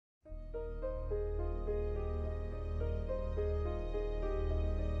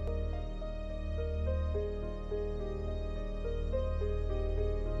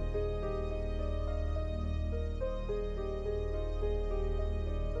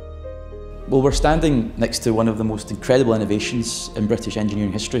Well, we're standing next to one of the most incredible innovations in British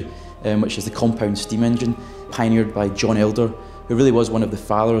engineering history, which is the compound steam engine, pioneered by John Elder, who really was one of the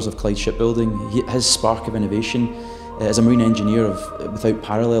fathers of Clyde shipbuilding. His spark of innovation as a marine engineer without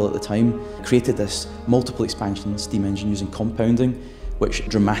parallel at the time created this multiple expansion steam engine using compounding, which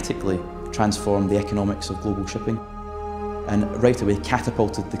dramatically transformed the economics of global shipping and right away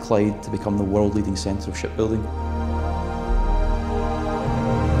catapulted the Clyde to become the world-leading centre of shipbuilding.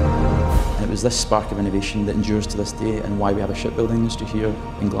 And it was this spark of innovation that endures to this day and why we have a shipbuilding industry here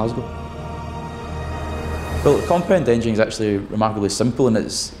in Glasgow. Well, the compound engine is actually remarkably simple in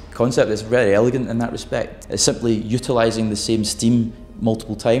its concept. It's very elegant in that respect. It's simply utilising the same steam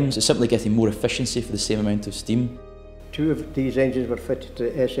multiple times. It's simply getting more efficiency for the same amount of steam. Two of these engines were fitted to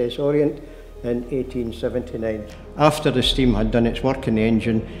the SS Orient in 1879. After the steam had done its work in the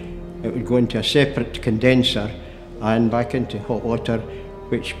engine, it would go into a separate condenser and back into hot water,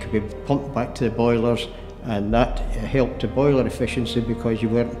 which could be pumped back to the boilers, and that helped the boiler efficiency because you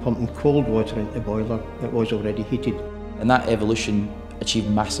weren't pumping cold water into the boiler, it was already heated. And that evolution achieved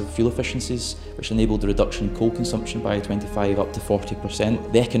massive fuel efficiencies, which enabled the reduction in coal consumption by 25 up to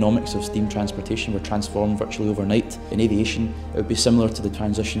 40%. The economics of steam transportation were transformed virtually overnight. In aviation, it would be similar to the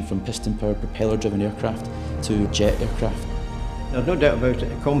transition from piston-powered propeller-driven aircraft to jet aircraft. There's no doubt about it,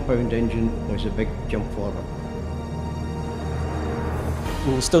 the compound engine was a big jump forward.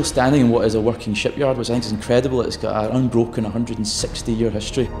 Well, we're still standing in what is a working shipyard, which I think is incredible. It's got an unbroken 160-year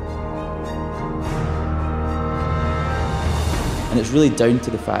history. And it's really down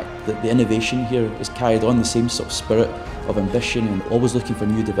to the fact that the innovation here is carried on the same sort of spirit of ambition and always looking for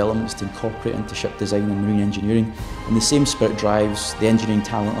new developments to incorporate into ship design and marine engineering. And the same spirit drives the engineering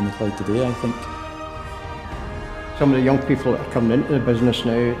talent on the Clyde today, I think. Some of the young people that are coming into the business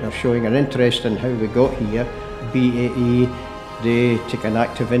now are showing an interest in how we got here. BAE, they take an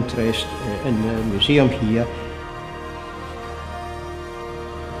active interest in the museum here.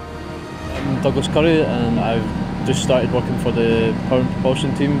 I'm Douglas Curry and I've just started working for the power and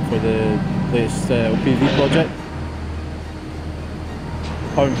propulsion team for the latest OPV project.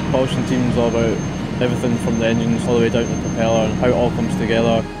 Power and propulsion team is all about everything from the engines all the way down to the propeller and how it all comes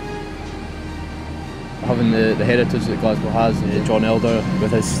together. Having the heritage that Glasgow has, John Elder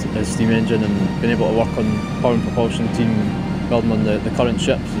with his steam engine and being able to work on power and propulsion team building on the current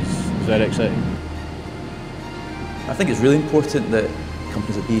ships is very exciting. I think it's really important that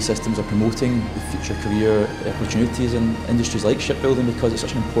companies like BAE Systems are promoting the future career opportunities in industries like shipbuilding because it's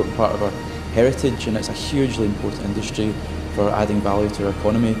such an important part of our heritage and it's a hugely important industry for adding value to our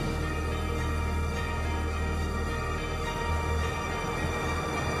economy.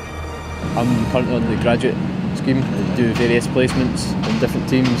 I'm currently on the graduate scheme. I do various placements in different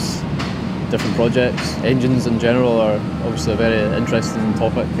teams, different projects. Engines in general are obviously a very interesting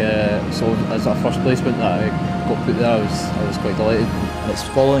topic, so as a first placement that I got put there, I was quite delighted. And it's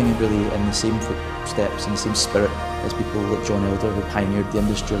following really in the same footsteps and the same spirit as people like John Elder who pioneered the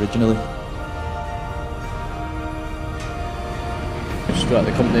industry originally. Just at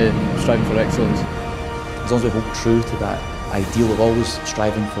the company striving for excellence. As long as we hold true to that ideal of always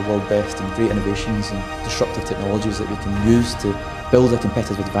striving for world best and great innovations and disruptive technologies that we can use to build a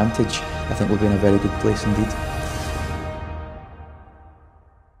competitive advantage, I think we'll be in a very good place indeed.